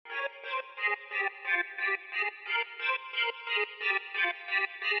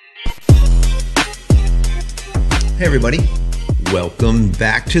Hey everybody, welcome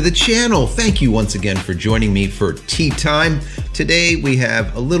back to the channel. Thank you once again for joining me for tea time. Today we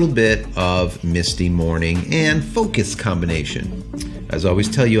have a little bit of misty morning and focus combination. As I always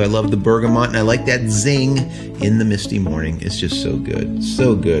tell you, I love the bergamot and I like that zing in the misty morning. It's just so good,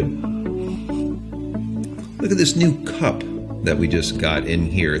 so good. Look at this new cup that we just got in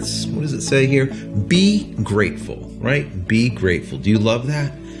here. It's, what does it say here? Be grateful, right? Be grateful. Do you love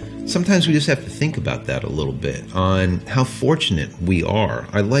that? Sometimes we just have to think about that a little bit on how fortunate we are.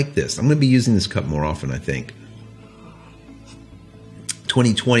 I like this. I'm going to be using this cup more often, I think.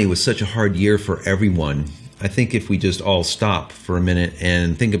 2020 was such a hard year for everyone. I think if we just all stop for a minute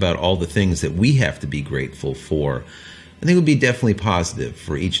and think about all the things that we have to be grateful for, I think it would be definitely positive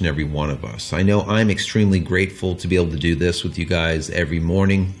for each and every one of us. I know I'm extremely grateful to be able to do this with you guys every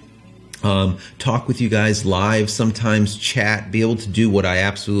morning. Talk with you guys live, sometimes chat, be able to do what I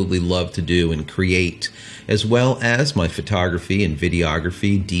absolutely love to do and create, as well as my photography and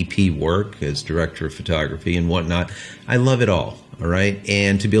videography, DP work as director of photography and whatnot. I love it all right?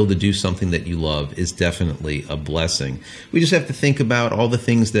 And to be able to do something that you love is definitely a blessing. We just have to think about all the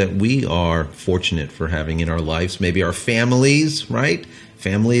things that we are fortunate for having in our lives, maybe our families, right?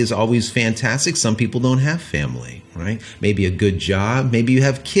 Family is always fantastic. Some people don't have family, right? Maybe a good job, maybe you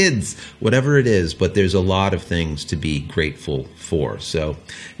have kids, whatever it is, but there's a lot of things to be grateful for. So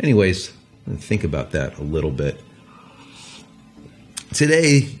anyways, think about that a little bit.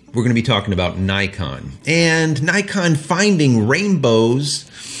 Today, we're going to be talking about Nikon and Nikon finding rainbows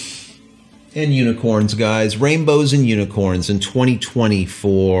and unicorns, guys. Rainbows and unicorns in 2020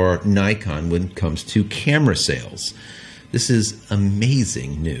 for Nikon when it comes to camera sales. This is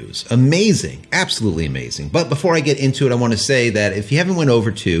amazing news. Amazing. Absolutely amazing. But before I get into it, I want to say that if you haven't went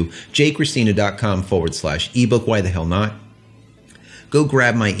over to JCristina.com/ebook, why the hell not? Go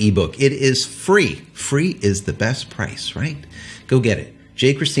grab my ebook. It is free. Free is the best price, right? Go get it.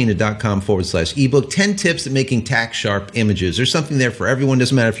 JCristina.com/ebook. 10 tips at making tack sharp images. There's something there for everyone.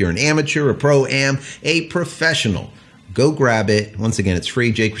 Doesn't matter if you're an amateur, a pro-am, a professional. Go grab it. Once again, it's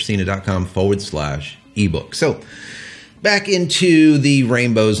free. JCristina.com/ebook. So back into the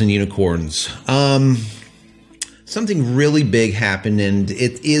rainbows and unicorns. Something really big happened, and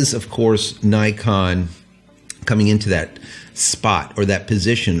it is, of course, Nikon coming into that spot or that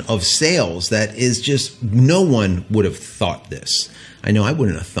position of sales that is just, no one would have thought this. I know I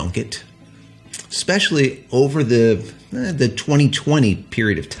wouldn't have thunk it, especially over the 2020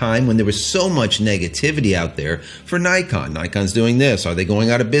 period of time when there was so much negativity out there for Nikon. Nikon's doing this. Are they going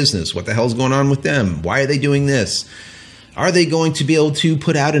out of business? What the hell's going on with them? Why are they doing this? Are they going to be able to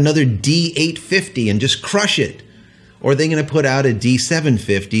put out another D850 and just crush it? Or are they going to put out a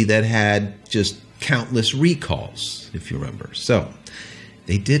D750 that had just countless recalls, if you remember? So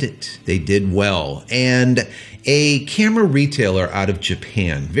they did it. They did well. And a camera retailer out of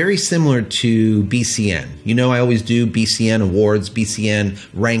Japan, very similar to BCN. You know, I always do BCN awards, BCN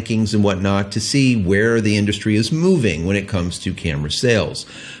rankings and whatnot to see where the industry is moving when it comes to camera sales.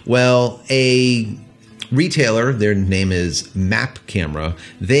 Well, a retailer, their name is Map Camera.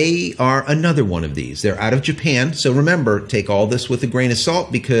 They are another one of these. They're out of Japan. So remember, take all this with a grain of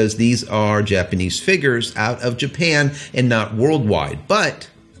salt because these are Japanese figures out of Japan and not worldwide. But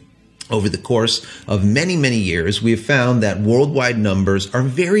over the course of many, many years, we have found that worldwide numbers are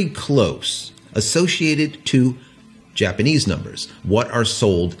very close, associated to Japanese numbers, what are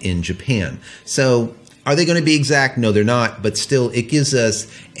sold in Japan. So are they going to be exact? No, they're not, but still it gives us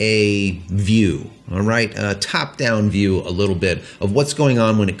a view, all right, a top-down view a little bit of what's going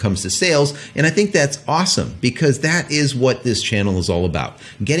on when it comes to sales, and I think that's awesome because that is what this channel is all about,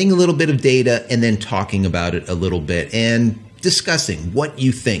 getting a little bit of data and then talking about it a little bit and discussing what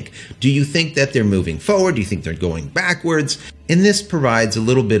you think. Do you think that they're moving forward? Do you think they're going backwards? And this provides a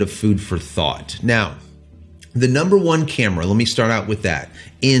little bit of food for thought. Now, the number one camera, let me start out with that,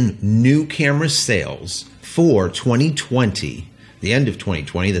 in new camera sales for 2020, the end of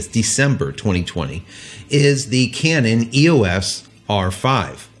 2020, that's December 2020, is the Canon EOS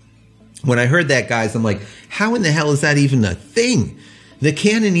R5. When I heard that, guys, I'm like, how in the hell is that even a thing? The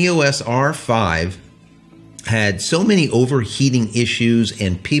Canon EOS R5 had so many overheating issues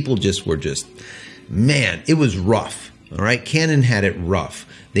and people just were man, it was rough. All right, Canon had it rough.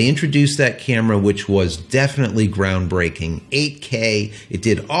 They introduced that camera, which was definitely groundbreaking. 8K, it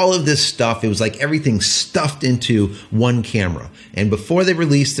did all of this stuff. It was like everything stuffed into one camera. And before they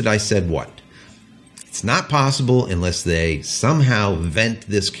released it, I said, what? It's not possible unless they somehow vent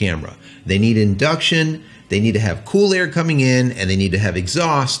this camera. They need induction, they need to have cool air coming in, and they need to have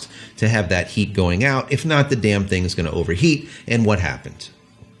exhaust to have that heat going out. If not, the damn thing is going to overheat. And what happened?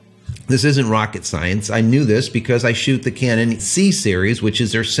 This isn't rocket science. I knew this because I shoot the Canon C series, which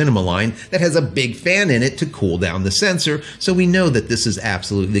is their cinema line that has a big fan in it to cool down the sensor. So we know that this is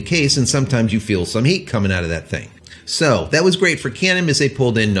absolutely the case, and sometimes you feel some heat coming out of that thing. So that was great for Canon as they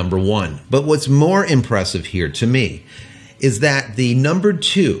pulled in number 1. But what's more impressive here to me is that the number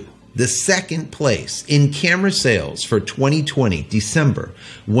 2, the second place in camera sales for 2020, December,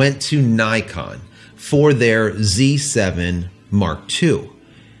 went to Nikon for their Z7 Mark II.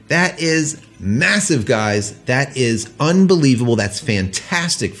 That is massive, guys. That is unbelievable. That's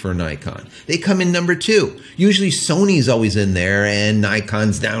fantastic for Nikon. They come in number 2. Usually Sony's always in there and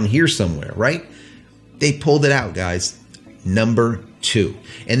Nikon's down here somewhere, right? They pulled it out, guys. Number 2.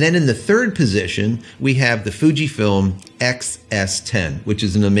 And then in the third position, we have the Fujifilm X-S10, which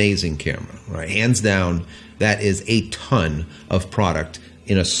is an amazing camera, right? Hands down, that is a ton of product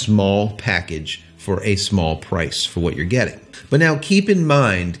in a small package for a small price for what you're getting. But now keep in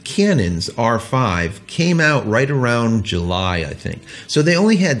mind, Canon's R5 came out right around July, I think. So they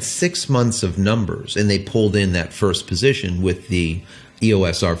only had 6 months of numbers, and they pulled in that first position with the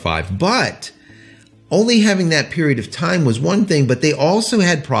EOS R5. But only having that period of time was one thing, but they also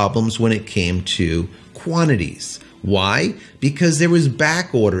had problems when it came to quantities. Why? Because there was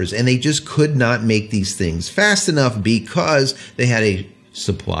back orders, and they just could not make these things fast enough because they had a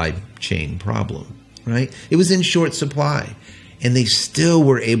supply chain problem, right? It was in short supply, and they still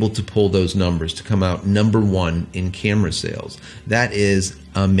were able to pull those numbers to come out number 1 in camera sales. That is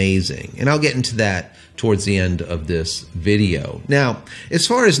amazing, and I'll get into that towards the end of this video. Now, as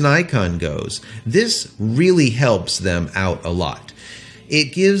far as Nikon goes, this really helps them out a lot.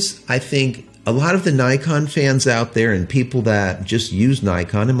 It gives, I think, a lot of the Nikon fans out there and people that just use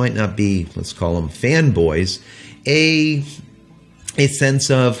Nikon, it might not be, let's call them fanboys, a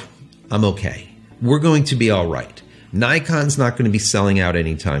sense of, I'm okay. We're going to be all right. Nikon's not going to be selling out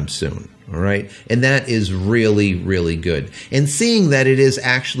anytime soon, all right? And that is really, really good. And seeing that it is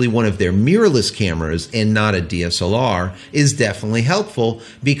actually one of their mirrorless cameras and not a DSLR is definitely helpful,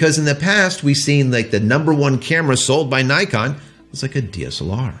 because in the past we've seen like the number 1 camera sold by Nikon was like a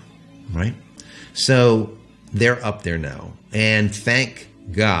DSLR, right? So they're up there now, and thank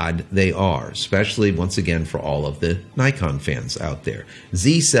God they are, especially once again for all of the Nikon fans out there.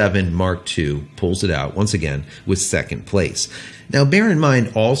 Z7 Mark II pulls it out once again with second place. Now bear in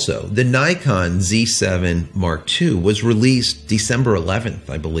mind also, the Nikon Z7 Mark II was released December 11th,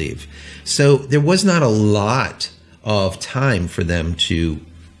 I believe. So there was not a lot of time for them to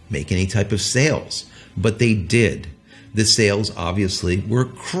make any type of sales, but they did. The sales obviously were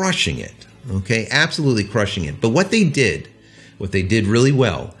crushing it, okay? Absolutely crushing it. But what they did really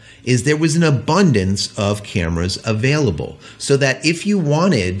well is there was an abundance of cameras available, so that if you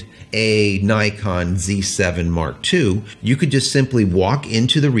wanted a Nikon Z7 Mark II, you could just simply walk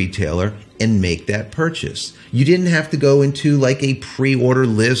into the retailer and make that purchase. You didn't have to go into like a pre-order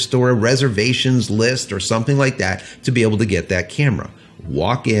list or a reservations list or something like that to be able to get that camera.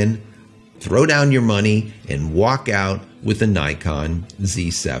 Walk in, throw down your money, and walk out with a Nikon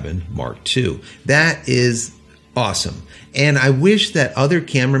Z7 Mark II. That is awesome. And I wish that other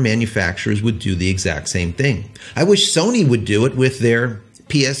camera manufacturers would do the exact same thing. I wish Sony would do it with their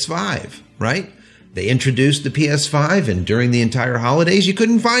PS5, right? They introduced the PS5, and during the entire holidays, you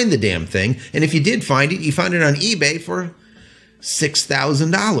couldn't find the damn thing. And if you did find it, you found it on eBay for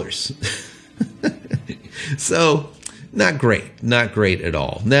 $6,000. So not great at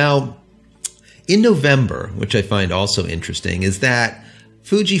all. Now, in November, which I find also interesting, is that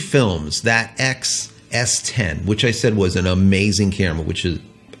Fujifilm's, that X-S10, which I said was an amazing camera, which it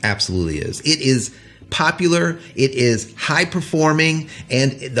absolutely is. It is popular, it is high performing,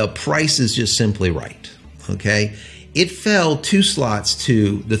 and the price is just simply right, okay? It fell 2 slots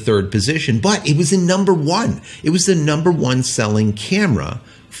to the third position, but it was in number 1. It was the number 1 selling camera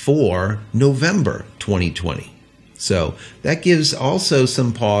for November 2020. So that gives also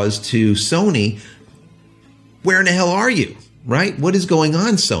some pause to Sony. Where in the hell are you, right? What is going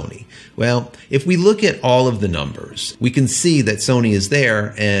on, Sony? Well, if we look at all of the numbers, we can see that Sony is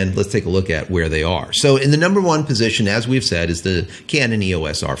there, and let's take a look at where they are. So in the number 1 position, as we've said, is the Canon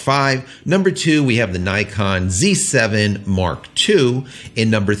EOS R5. Number 2, we have the Nikon Z7 Mark II. In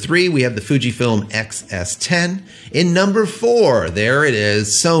number 3, we have the Fujifilm X-S10. In number 4, there it is,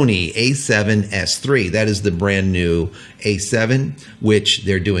 Sony A7S III. That is the brand new A7, which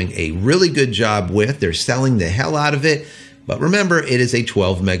they're doing a really good job with. They're selling the hell out of it. But remember, it is a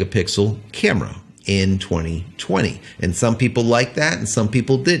 12 megapixel camera in 2020. And some people liked that and some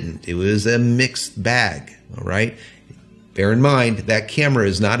people didn't. It was a mixed bag, all right? Bear in mind, that camera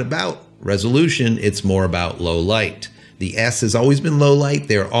is not about resolution. It's more about low light. The S has always been low light.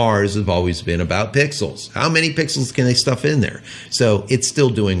 Their R's have always been about pixels. How many pixels can they stuff in there? So it's still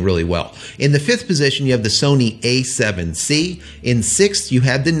doing really well. In the 5th position, you have the Sony A7C. In 6th, you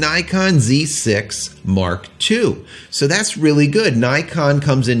have the Nikon Z6 Mark II. So that's really good. Nikon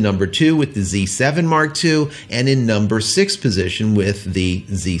comes in number 2 with the Z7 Mark II and in number 6 position with the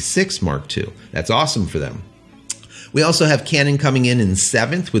Z6 Mark II. That's awesome for them. We also have Canon coming in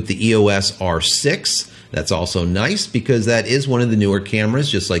 7th with the EOS R6. That's also nice because that is one of the newer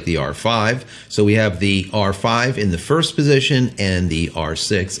cameras, just like the R5. So we have the R5 in the 1st position and the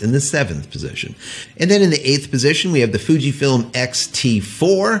R6 in the 7th position. And then in the 8th position, we have the Fujifilm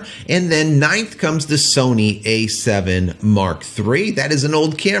X-T4. And then 9th comes the Sony A7 Mark III. That is an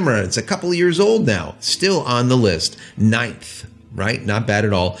old camera. It's a couple of years old now. Still on the list. 9th, right? Not bad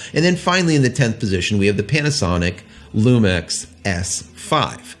at all. And then finally in the 10th position, we have the Panasonic Lumix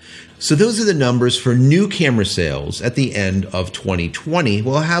S5. So those are the numbers for new camera sales at the end of 2020.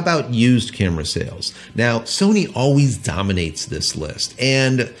 Well, how about used camera sales? Now, Sony always dominates this list,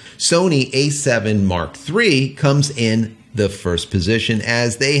 and Sony A7 Mark III comes in the 1st position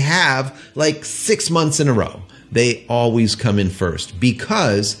as they have like 6 months in a row. They always come in first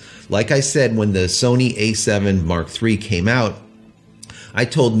because, like I said, when the Sony A7 Mark III came out, I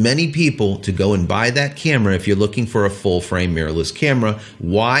told many people to go and buy that camera if you're looking for a full-frame mirrorless camera.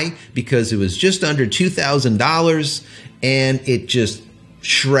 Why? Because it was just under $2,000 and it just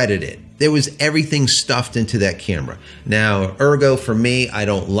shredded it. There was everything stuffed into that camera. Now, ergo, for me, I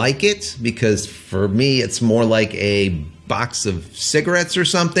don't like it because for me, it's more like a box of cigarettes or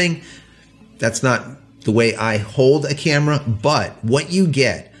something. That's not the way I hold a camera, but what you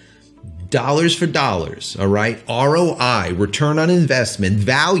get, dollars for dollars, all right? ROI, return on investment,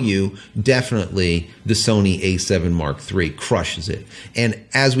 value, definitely the Sony A7 Mark III crushes it. And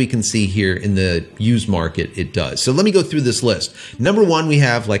as we can see here in the used market, it does. So let me go through this list. Number 1, we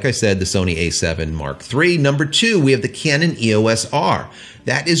have, like I said, the Sony A7 Mark III. Number 2, we have the Canon EOS R.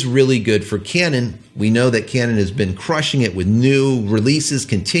 That is really good for Canon. We know that Canon has been crushing it with new releases,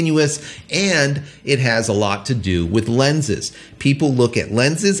 continuous, and it has a lot to do with lenses. People look at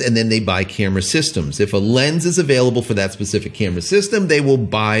lenses and then they buy camera systems. If a lens is available for that specific camera system, they will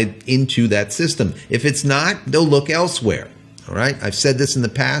buy into that system. If it's not, they'll look elsewhere. All right, I've said this in the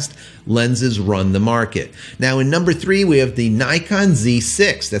past, lenses run the market. Now in number 3, we have the Nikon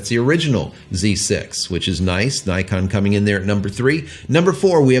Z6. That's the original Z6, which is nice. Nikon coming in there at number 3. Number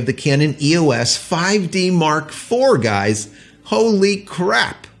 4, we have the Canon EOS 5D Mark IV, guys. Holy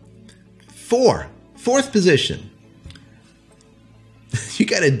crap. 4th position. You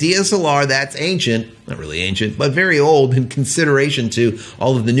got a DSLR that's ancient, not really ancient, but very old in consideration to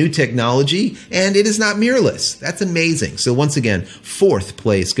all of the new technology, and it is not mirrorless. That's amazing. So once again, 4th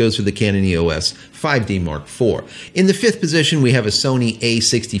place goes for the Canon EOS 5D Mark IV. In the 5th position, we have a Sony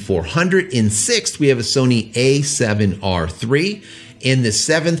a6400. In 6th, we have a Sony a7 III. In the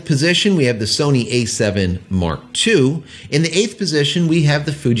 7th position, we have the Sony A7 Mark II. In the 8th position, we have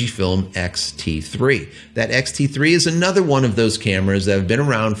the Fujifilm X-T3. That X-T3 is another one of those cameras that have been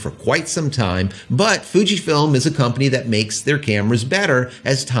around for quite some time, but Fujifilm is a company that makes their cameras better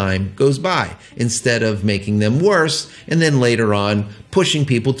as time goes by, instead of making them worse, and then later on pushing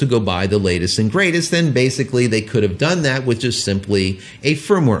people to go buy the latest and greatest. Then basically they could have done that with just simply a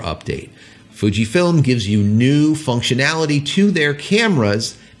firmware update. Fujifilm gives you new functionality to their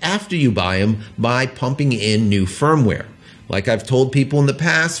cameras after you buy them by pumping in new firmware. Like I've told people in the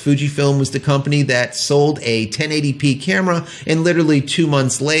past, Fujifilm was the company that sold a 1080p camera and literally 2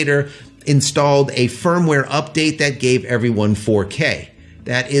 months later installed a firmware update that gave everyone 4K.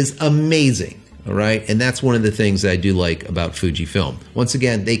 That is amazing. All right, and that's one of the things that I do like about Fujifilm. Once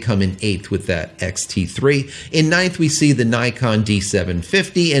again, they come in 8th with that X-T3. In 9th, we see the Nikon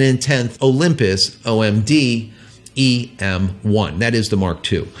D750, and in 10th, Olympus OMD EM1. That is the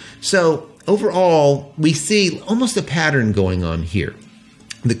Mark II. So overall, we see almost a pattern going on here.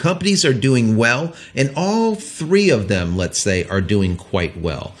 The companies are doing well, and all 3 of them, let's say, are doing quite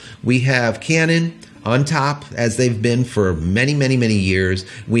well. We have Canon on top, as they've been for many, many, many years.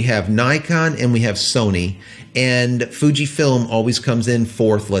 We have Nikon and we have Sony, and Fujifilm always comes in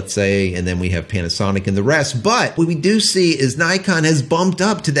 4th, let's say, and then we have Panasonic and the rest. But what we do see is Nikon has bumped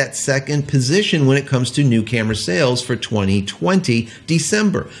up to that 2nd position when it comes to new camera sales for 2020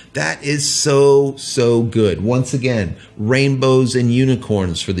 December. That is so, so good. Once again, rainbows and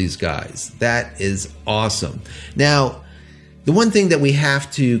unicorns for these guys. That is awesome. Now, the one thing that we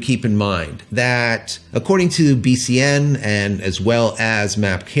have to keep in mind that according to BCN and as well as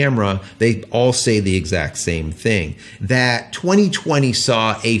Map Camera, they all say the exact same thing, that 2020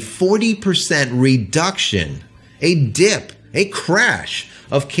 saw a 40% reduction a dip, a crash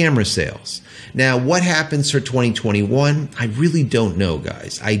of camera sales. Now, what happens for 2021? I really don't know,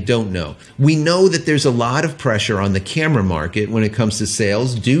 guys. I don't know. We know that there's a lot of pressure on the camera market when it comes to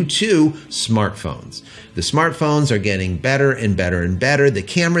sales due to smartphones. The smartphones are getting better and better and better. The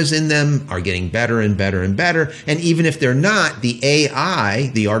cameras in them are getting better and better and better. And even if they're not, the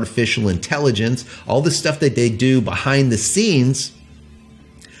AI, the artificial intelligence, all the stuff that they do behind the scenes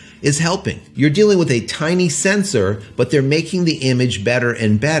is helping. You're dealing with a tiny sensor, but they're making the image better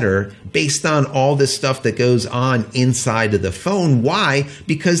and better based on all this stuff that goes on inside of the phone. Why?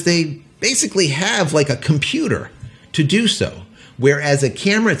 Because they basically have like a computer to do so. Whereas a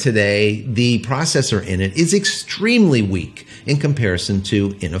camera today, the processor in it is extremely weak in comparison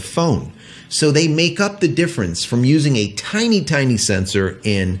to in a phone. So they make up the difference from using a tiny, tiny sensor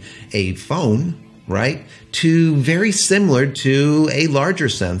in a phone, right, to very similar to a larger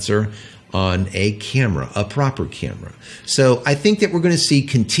sensor on a camera, a proper camera. So I think that we're going to see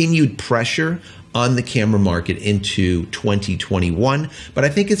continued pressure on the camera market into 2021, but I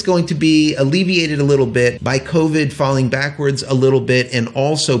think it's going to be alleviated a little bit by COVID falling backwards a little bit and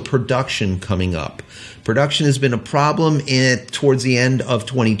also production coming up. Production has been a problem towards the end of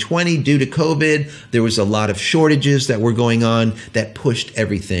 2020 due to COVID. There was a lot of shortages that were going on that pushed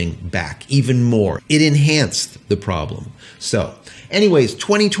everything back even more. It enhanced the problem. So anyways,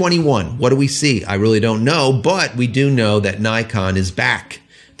 2021, what do we see? I really don't know, but we do know that Nikon is back.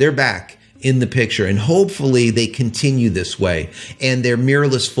 They're back in the picture, and hopefully they continue this way and their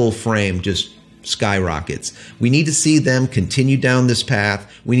mirrorless full frame just skyrockets. We need to see them continue down this path.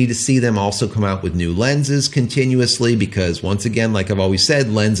 We need to see them also come out with new lenses continuously because, once again, like I've always said,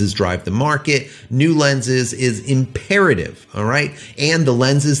 lenses drive the market. New lenses is imperative, all right? And the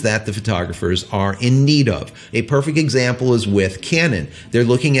lenses that the photographers are in need of. A perfect example is with Canon. They're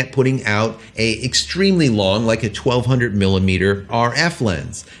looking at putting out a extremely long, like a 1200 millimeter RF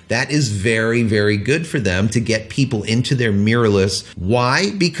lens. That is very, very good for them to get people into their mirrorless. Why?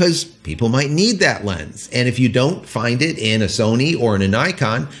 Because people might need that lens. And if you don't find it in a Sony or in a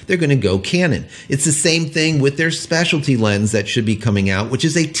Nikon, they're going to go Canon. It's the same thing with their specialty lens that should be coming out, which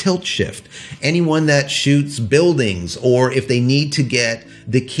is a tilt shift. Anyone that shoots buildings, or if they need to get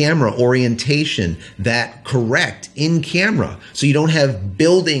the camera orientation that correct in camera, so you don't have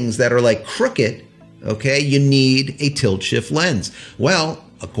buildings that are like crooked, okay, you need a tilt shift lens. Well,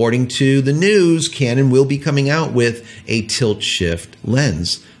 according to the news, Canon will be coming out with a tilt shift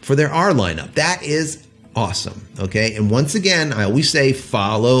lens for their R lineup. That is awesome, okay? And once again, I always say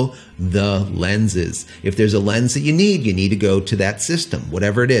follow the lenses. If there's a lens that you need to go to that system,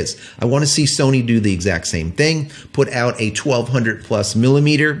 whatever it is. I want to see Sony do the exact same thing, put out a 1200 plus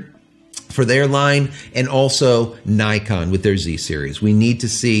millimeter for their line, and also Nikon with their Z series. We need to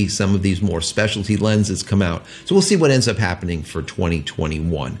see some of these more specialty lenses come out. So we'll see what ends up happening for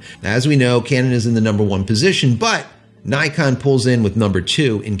 2021. Now, as we know, Canon is in the #1 position, but Nikon pulls in with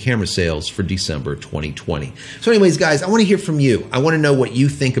 #2 in camera sales for December 2020. So anyways, guys, I want to hear from you. I want to know what you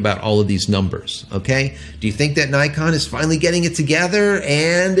think about all of these numbers, okay? Do you think that Nikon is finally getting it together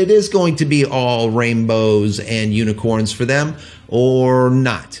and it is going to be all rainbows and unicorns for them, or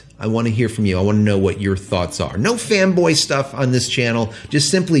not? I want to hear from you. I want to know what your thoughts are. No fanboy stuff on this channel, just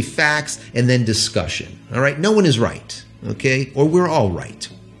simply facts and then discussion, all right? No one is right, okay? Or we're all right.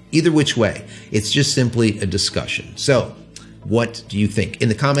 Either which way, it's just simply a discussion. So, what do you think? In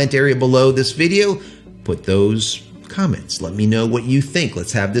the comment area below this video, put those comments. Let me know what you think.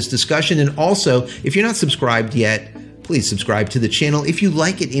 Let's have this discussion. And also, if you're not subscribed yet, please subscribe to the channel. If you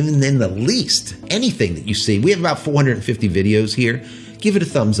like it even in the least, anything that you see, we have about 450 videos here. Give it a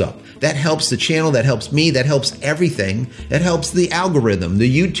thumbs up. That helps the channel, that helps me, that helps everything. That helps the algorithm.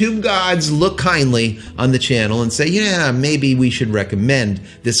 The YouTube gods look kindly on the channel and say, yeah, maybe we should recommend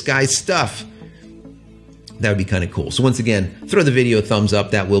this guy's stuff. That would be kind of cool. So once again, throw the video a thumbs up.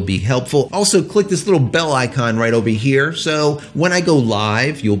 That will be helpful. Also, click this little bell icon right over here. So when I go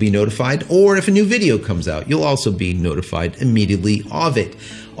live, you'll be notified. Or if a new video comes out, you'll also be notified immediately of it.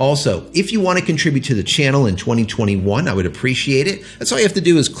 Also, if you want to contribute to the channel in 2021, I would appreciate it. That's all you have to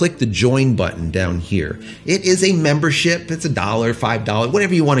do is click the join button down here. It is a membership. It's $1, $5,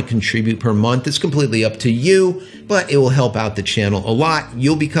 whatever you want to contribute per month. It's completely up to you, but it will help out the channel a lot.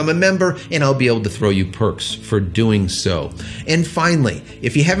 You'll become a member and I'll be able to throw you perks for doing so. And finally,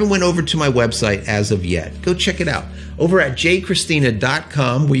 if you haven't went over to my website as of yet, go check it out. Over at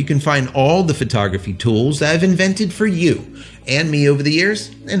JCristina.com, where you can find all the photography tools that I've invented for you. and me over the years,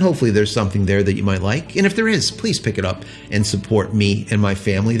 and hopefully there's something there that you might like. And if there is, please pick it up and support me and my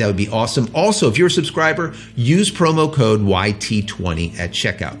family. That would be awesome. Also, if you're a subscriber, use promo code YT20 at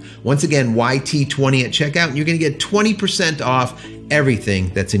checkout. Once again, YT20 at checkout, and you're going to get 20% off everything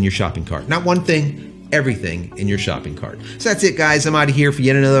that's in your shopping cart. Not one thing, everything in your shopping cart. So that's it, guys. I'm out of here for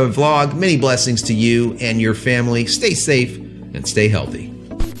yet another vlog. Many blessings to you and your family. Stay safe and stay healthy.